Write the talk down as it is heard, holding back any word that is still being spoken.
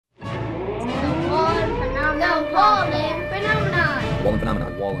Wallen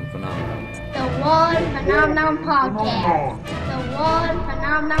Phenomenon. Wallen Phenomenon. The World Phenomenon Podcast. The World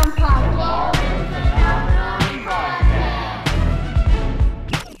Phenomenon Podcast.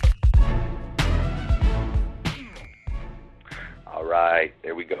 All right,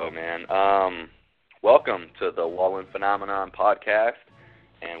 there we go, man. Welcome to the Wallen Phenomenon Podcast,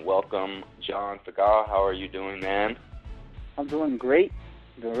 and welcome, John Figaro. How are you doing, man? I'm doing great.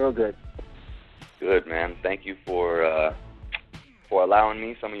 Doing real good. Good, man. Thank you for allowing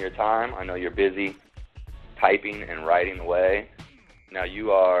me some of your time. I know you're busy typing and writing away. Now,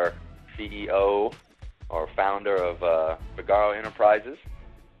 you are CEO or founder of Figaro Enterprises,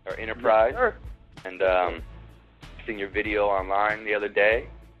 or Enterprise. Yes, sir. And seen your video online the other day,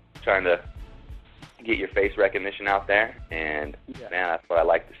 trying to get your face recognition out there, and Yeah. man, that's what I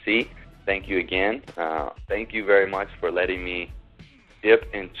like to see. Thank you again. Thank you very much for letting me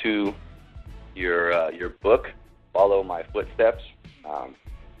dip into your book, Follow My Footsteps.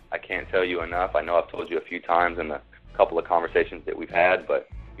 I can't tell you enough. I know I've told you a few times in the couple of conversations that we've had, but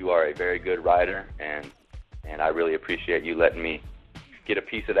you are a very good writer, and I really appreciate you letting me get a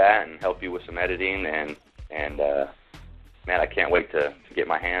piece of that and help you with some editing, and man, I can't wait to get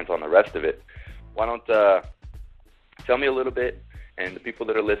my hands on the rest of it. Why don't tell me a little bit, and the people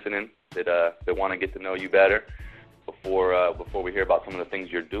that are listening that want to get to know you better before we hear about some of the things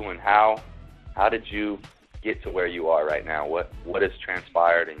you're doing. How did you get to where you are right now? What has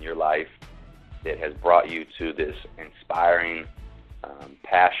transpired in your life that has brought you to this inspiring,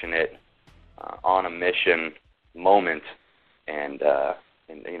 passionate, on a mission moment, and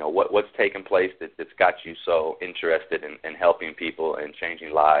you know what's taken place that's got you so interested in helping people and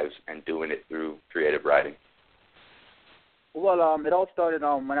changing lives and doing it through creative writing? Well, it all started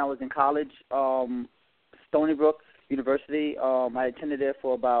when I was in college, Stony Brook University. I attended there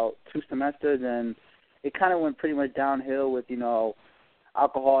for about 2 semesters, and it kind of went pretty much downhill with,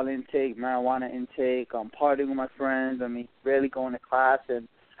 alcohol intake, marijuana intake, partying with my friends. I mean, rarely going to class, and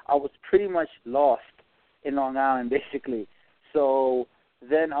I was pretty much lost in Long Island, basically. So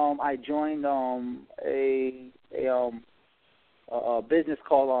then I joined a business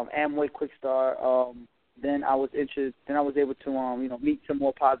called Amway Quick Start. Then I was able to meet some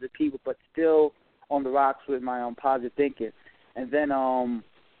more positive people, but still on the rocks with my positive thinking. And then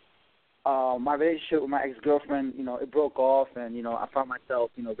my relationship with my ex-girlfriend, it broke off, and I found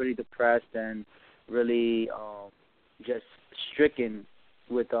myself really depressed and really just stricken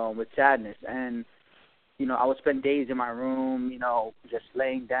with sadness. And I would spend days in my room, just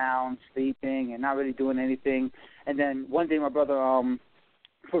laying down, sleeping, and not really doing anything. And then one day my brother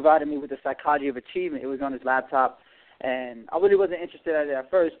provided me with the Psychology of Achievement. It was on his laptop, and I really wasn't interested in it at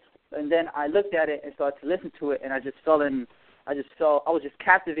first. And then I looked at it and started to listen to it, and I was just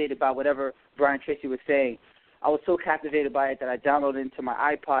captivated by whatever Brian Tracy was saying. I was so captivated by it that I downloaded it into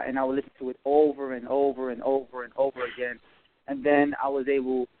my iPod, and I would listen to it over and over and over and over again. And then I was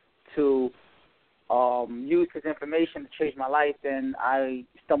able to use his information to change my life, and I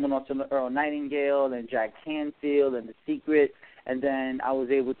stumbled onto Earl Nightingale and Jack Canfield and The Secret, and then I was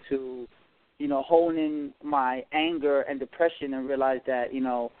able to, hone in my anger and depression and realize that,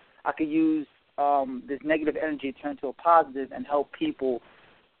 I could use this negative energy turn to a positive and help people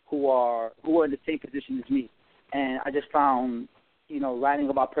who are in the same position as me. And I just found, writing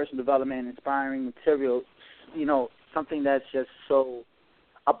about personal development, inspiring material, something that's just so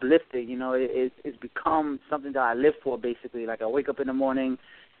uplifting. It's become something that I live for, basically. Like, I wake up in the morning,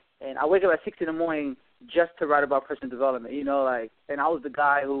 and I wake up at 6 in the morning just to write about personal development, and I was the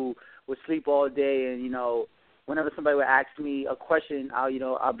guy who would sleep all day, and, whenever somebody would ask me a question,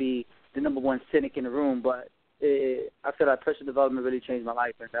 I'll be the number one cynic in the room. But I feel like personal development really changed my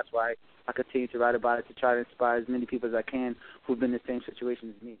life, and that's why I continue to write about it, to try to inspire as many people as I can who've been in the same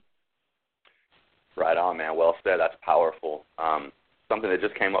situation as me. Right on, man. Well said. That's powerful. Something that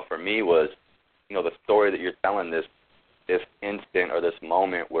just came up for me was, the story that you're telling, this instant or this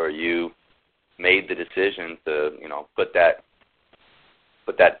moment where you made the decision to, put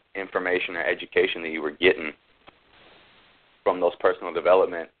that information or education that you were getting from those personal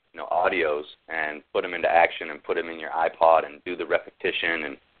development, audios, and put them into action and put them in your iPod and do the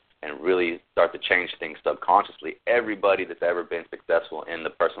repetition and really start to change things subconsciously. Everybody that's ever been successful in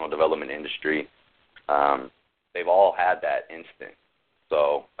the personal development industry, they've all had that instant.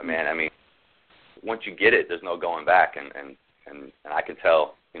 So, man, once you get it, there's no going back, and I can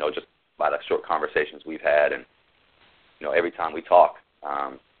tell, just by the short conversations we've had, and every time we talk,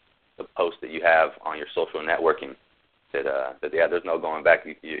 the posts that you have on your social networking, that yeah, there's no going back.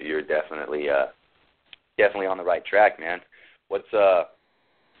 You're definitely on the right track, man.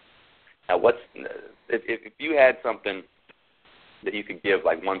 If you had something that you could give,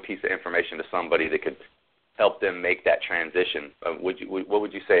 like one piece of information to somebody that could help them make that transition, what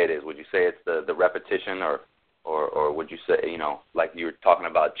would you say it is? Would you say it's the repetition, or would you say, you know, like you were talking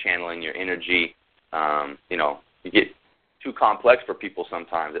about channeling your energy? You know, you get too complex for people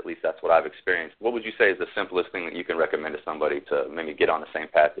sometimes. At least that's what I've experienced. What would you say is the simplest thing that you can recommend to somebody to maybe get on the same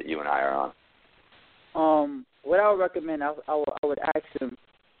path that you and I are on? What I would recommend, I would ask them,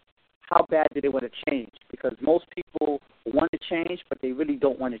 how bad do they want to change? Because most people want to change, but they really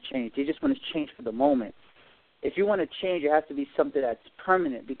don't want to change. They just want to change for the moment. If you want to change, it has to be something that's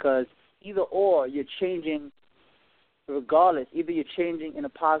permanent, because either or, you're changing regardless. Either you're changing in a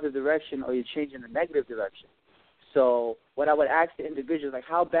positive direction or you're changing in a negative direction. So what I would ask the individuals, like,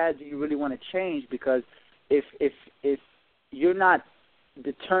 how bad do you really want to change? Because if you're not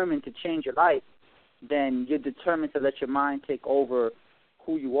determined to change your life, then you're determined to let your mind take over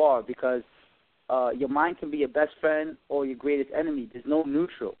who you are, because your mind can be your best friend or your greatest enemy. There's no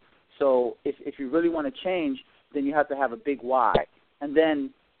neutral. So if you really want to change, then you have to have a big why. And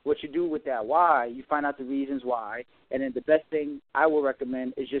then what you do with that why, you find out the reasons why. And then the best thing I will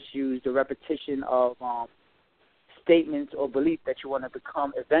recommend is just use the repetition of statements or beliefs that you want to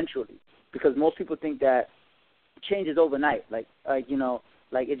become eventually. Because most people think that change is overnight. Like you know,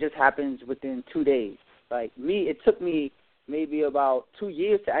 like it just happens within 2 days. Like me, it took me maybe about 2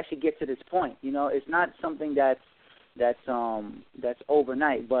 years to actually get to this point. You know, it's not something that's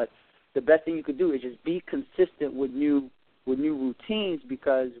overnight. But the best thing you could do is just be consistent with new routines,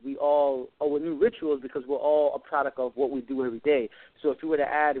 because with new rituals, because we're all a product of what we do every day. So if you were to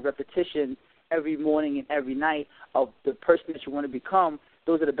add repetition every morning and every night of the person that you want to become,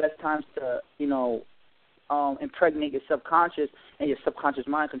 those are the best times to, you know, impregnate your subconscious, and your subconscious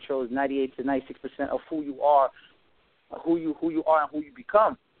mind controls 98 to 96% of who you are, and who you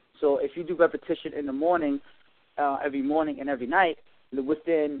become. So if you do repetition in the morning, every morning and every night,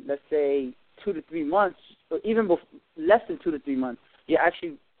 within, let's say, 2 to 3 months, or even less than 2 to 3 months, you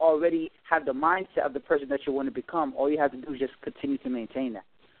actually already have the mindset of the person that you want to become. All you have to do is just continue to maintain that.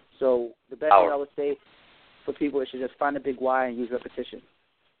 So the best thing I would say for people is to just find a big why and use repetition.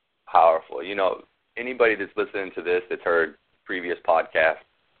 Powerful. You know, anybody that's listening to this that's heard previous podcasts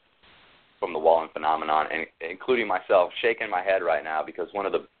from the Wallen Phenomenon, and including myself, shaking my head right now, because one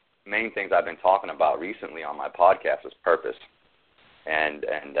of the main things I've been talking about recently on my podcast is purpose. And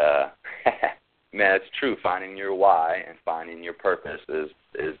man, it's true. Finding your why and finding your purpose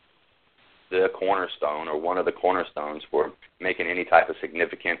is the cornerstone, or one of the cornerstones, for making any type of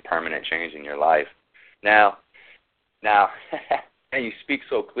significant, permanent change in your life. Now, and you speak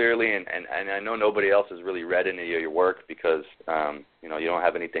so clearly, and I know nobody else has really read any of your work, because you know, you don't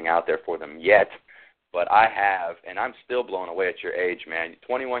have anything out there for them yet. But I have, and I'm still blown away at your age, man. You're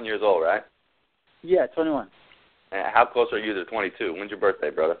 21 years old, right? Yeah, 21. How close are you to 22? When's your birthday,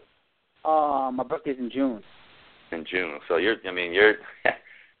 brother? My birthday's in June. In June. So you're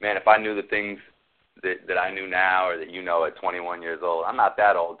man, if I knew the things that I knew now, or that you know at 21 years old, I'm not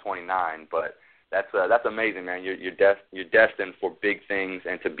that old, 29, but that's amazing, man. You're destined for big things,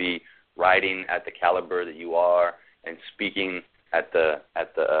 and to be writing at the caliber that you are, and speaking at the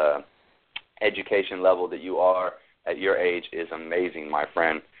education level that you are at your age is amazing, my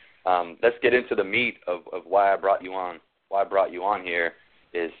friend. Let's get into the meat of why I brought you on. Why I brought you on here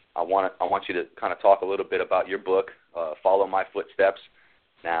is I want you to kind of talk a little bit about your book, Follow My Footsteps.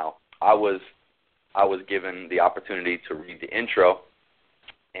 Now, I was given the opportunity to read the intro,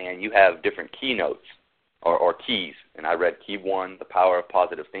 and you have different keynotes or keys, and I read key 1, the power of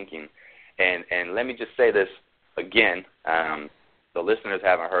positive thinking. And let me just say this again. The listeners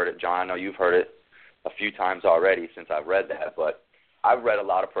haven't heard it. John, I know you've heard it a few times already since I've read that, but I've read a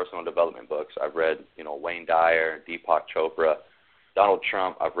lot of personal development books. I've read, you know, Wayne Dyer, Deepak Chopra, Donald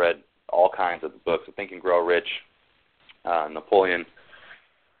Trump. I've read all kinds of books, Think and Grow Rich, Napoleon,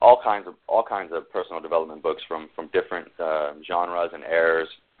 all kinds of personal development books from different genres and eras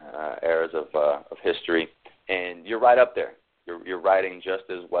of history. And you're right up there. You're writing just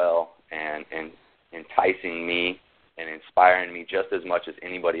as well and enticing me and inspiring me just as much as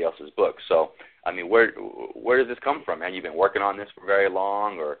anybody else's book. So, I mean, where does this come from, man? You've been working on this for very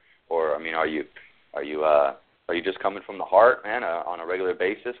long, or I mean, are you just coming from the heart, man, on a regular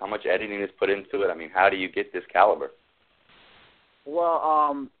basis? How much editing is put into it? I mean, how do you get this caliber?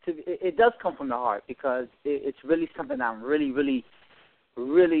 Well, it does come from the heart, because it's really something I'm really, really,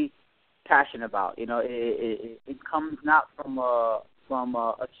 really passionate about. You know, it comes not from a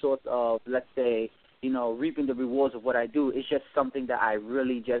source of, let's say, you know, reaping the rewards of what I do. It's just something that I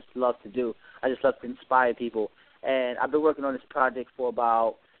really just love to do. I just love to inspire people. And I've been working on this project for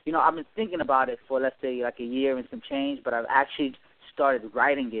about, you know, I've been thinking about it for, let's say, like a year and some change, but I've actually started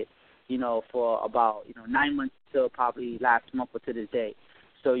writing it, for about 9 months till probably last month or to this day.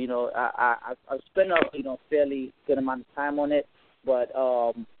 So I've spent a fairly good amount of time on it, but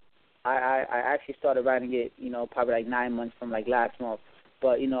I actually started writing it probably like 9 months from like last month.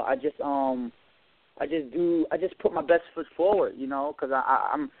 But I just put my best foot forward, because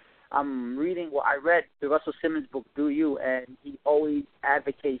I'm reading. Well, I read the Russell Simmons book, Do You, and he always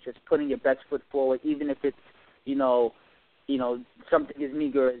advocates just putting your best foot forward, even if it's something as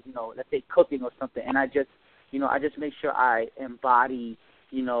meager as let's say cooking or something. And I just make sure I embody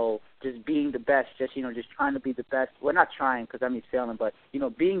just being the best, just trying to be the best. Well, not trying because that means failing, but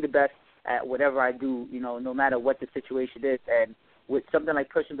being the best at whatever I do, no matter what the situation is. And with something like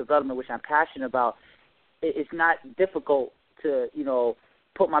personal development, which I'm passionate about, it's not difficult to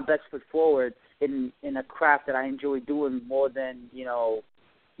put my best foot forward in a craft that I enjoy doing more than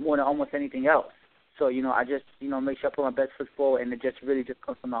almost anything else. So I just make sure I put my best foot forward, and it just really just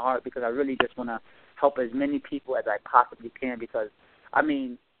comes from my heart, because I really just want to help as many people as I possibly can. Because I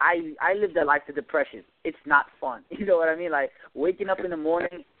lived a life of depression. It's not fun. You know what I mean? Like waking up in the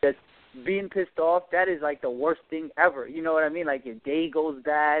morning just being pissed off, that is like the worst thing ever. You know what I mean? Like your day goes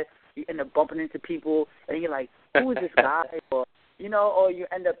bad, you end up bumping into people, and you're like, who is this guy? Or you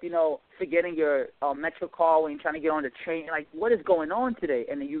end up, forgetting your metro call when you're trying to get on the train. Like, what is going on today?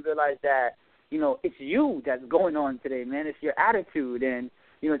 And then you realize that, it's you that's going on today, man. It's your attitude. And,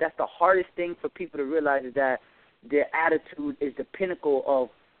 that's the hardest thing for people to realize, is that their attitude is the pinnacle of,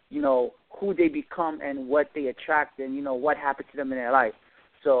 who they become and what they attract and, what happens to them in their life.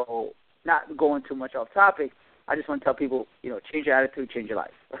 So not going too much off topic, I just want to tell people, change your attitude, change your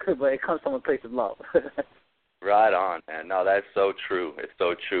life. But it comes from a place of love. Right on, man. No, that's so true. It's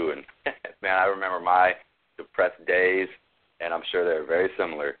so true. And, man, I remember my depressed days, and I'm sure they're very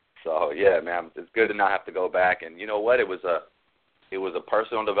similar. So, yeah, man, it's good to not have to go back. And you know what? It was a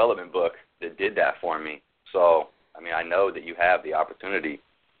personal development book that did that for me. So, I know that you have the opportunity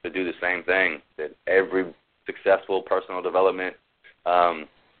to do the same thing that every successful personal development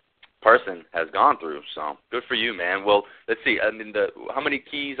person has gone through. So, good for you, man. Well, let's see. How many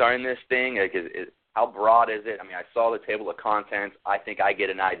keys are in this thing? Like, how broad is it? I saw the table of contents. I think I get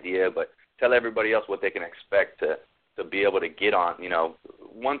an idea, but tell everybody else what they can expect to be able to get on.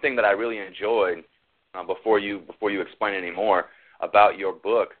 One thing that I really enjoyed before you explain any more about your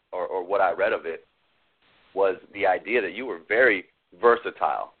book or what I read of it was the idea that you were very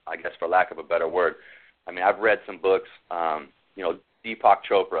versatile, I guess, for lack of a better word. I've read some books. Deepak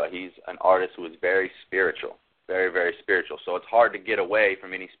Chopra, he's an artist who is very spiritual. Very, very spiritual. So it's hard to get away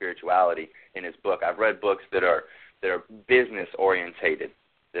from any spirituality in his book. I've read books that are business orientated.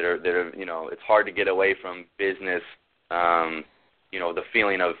 That are it's hard to get away from business. The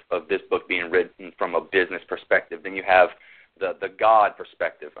feeling of this book being written from a business perspective. Then you have the God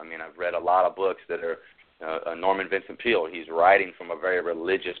perspective. I've read a lot of books that are Norman Vincent Peale. He's writing from a very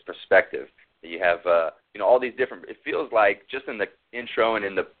religious perspective. You have all these different. It feels like just in the intro and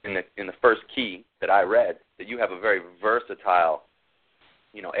in the first key that I read that you have a very versatile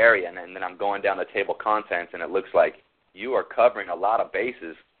area, and then I'm going down the table contents, and it looks like you are covering a lot of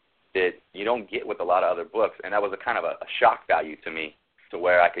bases that you don't get with a lot of other books, and that was a kind of a shock value to me, to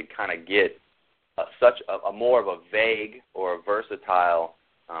where I could kind of get such a more of a vague or a versatile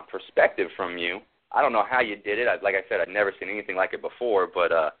perspective from you. I don't know how you did it. Like I said, I'd never seen anything like it before,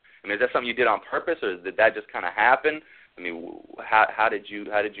 but is that something you did on purpose, or did that just kind of happen? How did you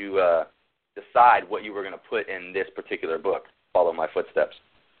decide what you were going to put in this particular book, Follow My Footsteps?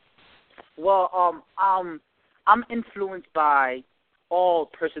 Well, I'm influenced by all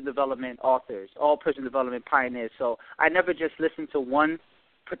personal development authors, all personal development pioneers. So I never just listen to one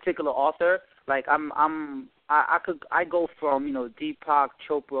particular author. Like I go from Deepak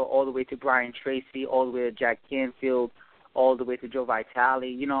Chopra all the way to Brian Tracy, all the way to Jack Canfield, all the way to Joe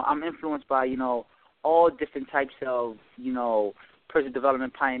Vitale. I'm influenced by all different types of personal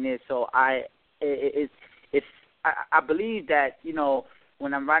development pioneers. So I believe that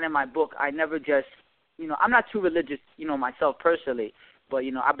when I'm writing my book, I never just I'm not too religious myself personally, but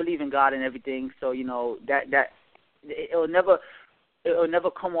I believe in God and everything. So that it'll never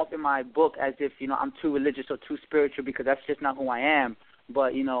come off in my book as if I'm too religious or too spiritual, because that's just not who I am.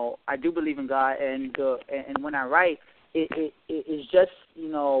 But I do believe in God, and when I write, it is just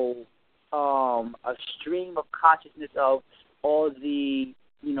a stream of consciousness of all the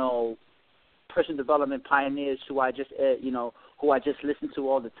personal development pioneers who I just listen to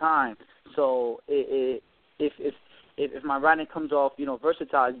all the time. So if my writing comes off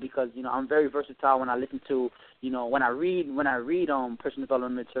versatile, it's because I'm very versatile when I listen to when I read personal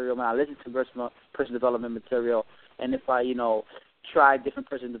development material, when I listen to personal development material, and if I try different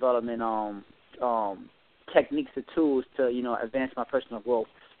personal development techniques or tools to, advance my personal growth.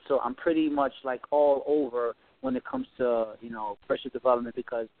 So I'm pretty much like all over when it comes to, personal development,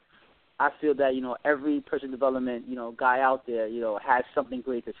 because I feel that, every personal development, guy out there, has something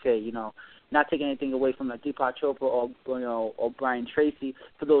great to say, not taking anything away from like Deepak Chopra or Brian Tracy,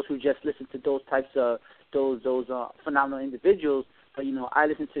 for those who just listen to those types of, those phenomenal individuals. But, I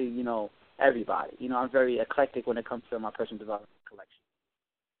listen to, everybody. I'm very eclectic when it comes to my personal development collection.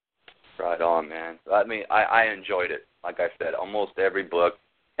 Right on, man. I mean, I enjoyed it. Like I said, almost every book,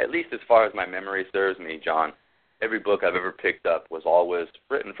 at least as far as my memory serves me, John, every book I've ever picked up was always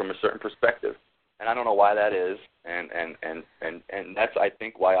written from a certain perspective. And I don't know why that is. And that's, I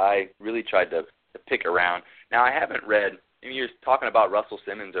think, why I really tried to pick around. Now, I haven't read, you were talking about Russell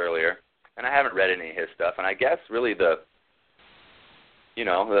Simmons earlier, and I haven't read any of his stuff. And I guess really the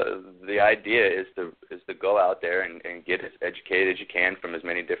idea is to go out there and get as educated as you can from as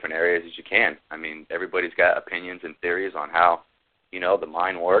many different areas as you can. I mean, everybody's got opinions and theories on how, the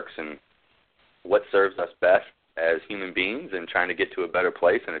mind works and what serves us best as human beings and trying to get to a better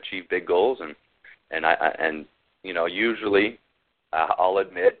place and achieve big goals. And usually I'll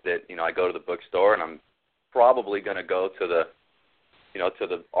admit that, I go to the bookstore and I'm probably going to go to the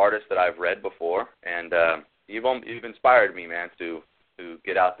artists that I've read before. And you've inspired me, man, to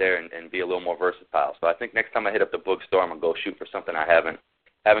get out there and be a little more versatile. So I think next time I hit up the bookstore, I'm going to go shoot for something I haven't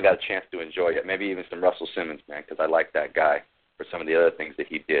got a chance to enjoy yet. Maybe even some Russell Simmons, man, because I like that guy for some of the other things that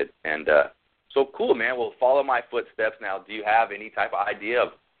he did. And so cool, man. Well, follow my footsteps. Now, do you have any type of idea of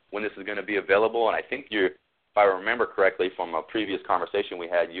when this is going to be available? And I think if I remember correctly from a previous conversation we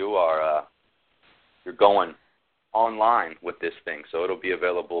had, you're going online with this thing, so it'll be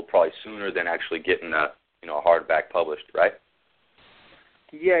available probably sooner than actually getting a hardback published, right?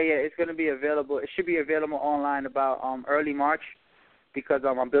 Yeah, it's going to be available. It should be available online about early March, because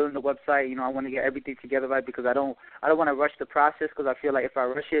I'm building the website. I want to get everything together right, because I don't want to rush the process, because I feel like if I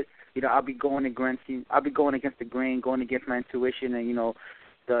rush it, I'll be going against the grain, going against my intuition, and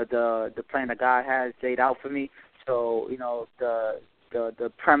the plan that God has laid out for me. So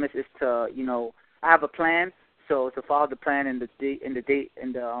the premise is to I have a plan. So to follow the plan, and the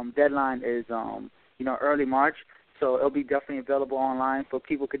deadline is early March. So it'll be definitely available online, so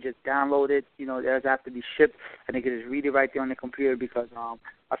people could just download it. It doesn't have to be shipped, and they can just read it right there on their computer, because I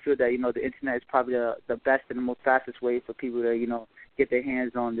feel that, the internet is probably the best and the most fastest way for people to, get their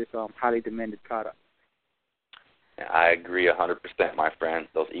hands on this highly demanded product. I agree 100%, my friend.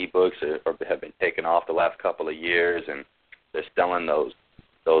 Those e-books have been taken off the last couple of years, and they're selling those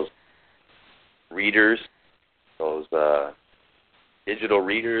readers, those digital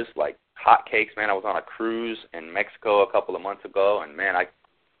readers like hotcakes, man. I was on a cruise in Mexico a couple of months ago, and man,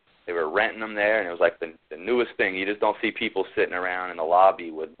 they were renting them there, and it was like the newest thing. You just don't see people sitting around in the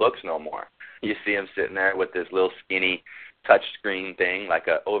lobby with books no more. You see them sitting there with this little skinny touch screen thing, like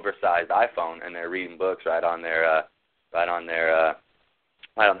an oversized iPhone, and they're reading books right on their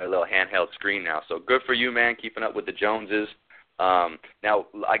little handheld screen now. So good for you, man, keeping up with the Joneses. Now,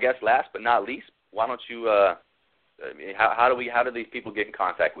 I guess last but not least, why don't you? How do these people get in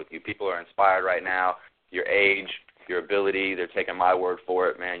contact with you? People are inspired right now. Your age, your ability, they're taking my word for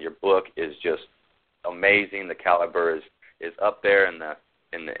it, man. Your book is just amazing. The caliber is up there in the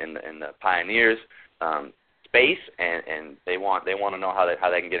pioneers space, and they want to know how they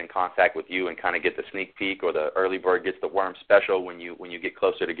can get in contact with you and kind of get the sneak peek, or the early bird gets the worm special when you get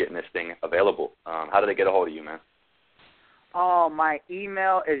closer to getting this thing available. How do they get a hold of you, man? My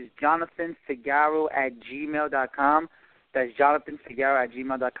email is jonathanfigaro@gmail.com. That's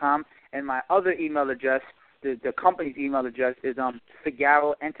jonathanfigaro@gmail.com. And my other email address, the company's email address, is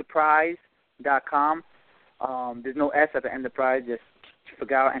figaroenterprise.com. There's no S at the enterprise, just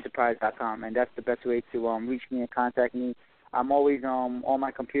figaroenterprise.com, and that's the best way to reach me and contact me. I'm always on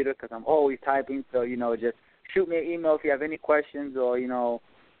my computer, because I'm always typing, so, just shoot me an email if you have any questions, or,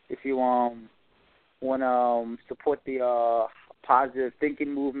 if you want to support the positive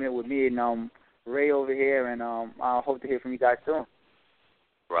thinking movement with me and Ray over here, and I hope to hear from you guys soon.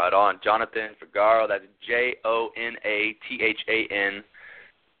 Right on. Jonathan Figaro, that's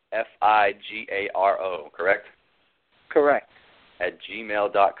JonathanFigaro, correct? Correct. At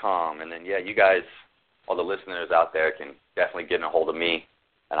gmail.com. And then, yeah, you guys, all the listeners out there, can definitely get in a hold of me,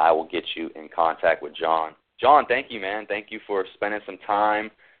 and I will get you in contact with John. John, thank you, man. Thank you for spending some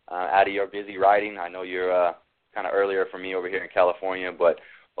time out of your busy writing. I know you're kind of earlier for me over here in California, but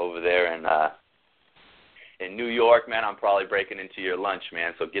over there in New York, man, I'm probably breaking into your lunch,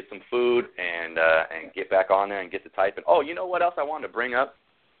 man. So get some food and get back on there and get to typing. Oh, you know what else I wanted to bring up?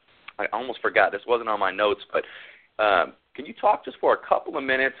 I almost forgot. This wasn't on my notes, but can you talk just for a couple of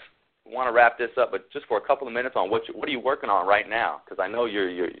minutes? I want to wrap this up, but just for a couple of minutes on what are you working on right now? Because I know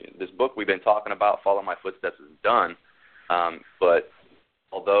this book we've been talking about, Follow My Footsteps, is done. But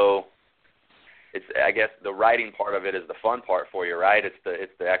although I guess the writing part of it is the fun part for you, right? It's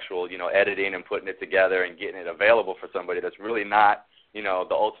the actual, editing and putting it together and getting it available for somebody that's really not, the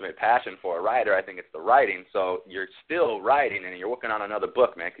ultimate passion for a writer. I think it's the writing. So you're still writing and you're working on another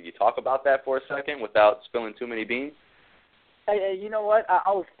book, man. Could you talk about that for a second without spilling too many beans? Hey, you know what?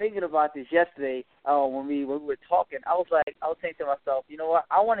 I was thinking about this yesterday when we were talking. I was saying to myself, you know what?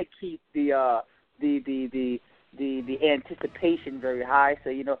 I want to keep the anticipation very high.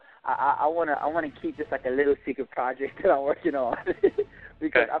 So I want to keep this like a little secret project that I'm working on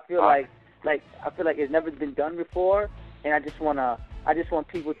because I feel like it's never been done before, and I just want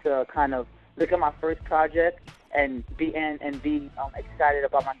people to kind of look at my first project and be excited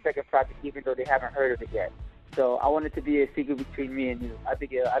about my second project, even though they haven't heard of it yet. So I want it to be a secret between me and you. I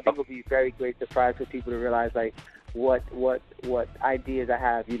think it'll be a very great surprise for people to realize like what ideas I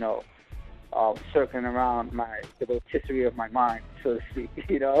have, circling around the rotisserie of my mind, so to speak.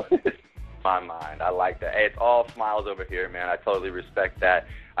 My mind, I like that. Hey, it's all smiles over here, man. I totally respect that.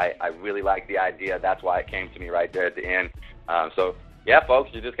 I really like the idea. That's why it came to me right there at the end. So yeah, folks,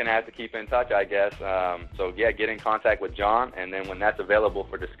 you're just going to have to keep in touch, I guess. So, yeah, get in contact with John, and then when that's available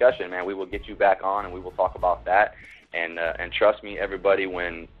for discussion, man, we will get you back on, and we will talk about that. And trust me, everybody,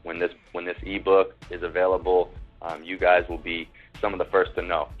 when this ebook is available, you guys will be some of the first to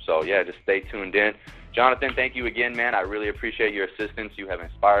know. So, yeah, just stay tuned in. Jonathan, thank you again, man. I really appreciate your assistance. You have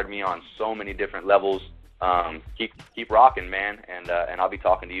inspired me on so many different levels. Keep rocking, man, and I'll be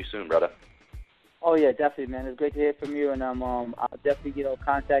talking to you soon, brother. Oh yeah, definitely, man. It's great to hear from you, and I'll definitely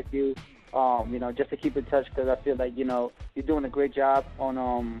contact you, just to keep in touch because I feel like you're doing a great job on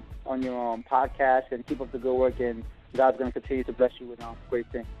your podcast, and keep up the good work, and God's gonna continue to bless you with great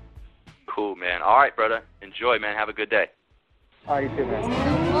things. Cool, man. All right, brother. Enjoy, man. Have a good day. All right, you too, man. The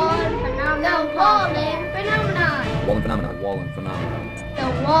Wallen Phenomenon. Wallen Phenomenon. The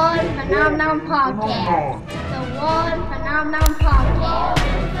Wallen Phenomenon Podcast. The Wallen Phenomenon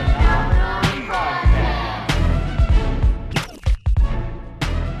Podcast.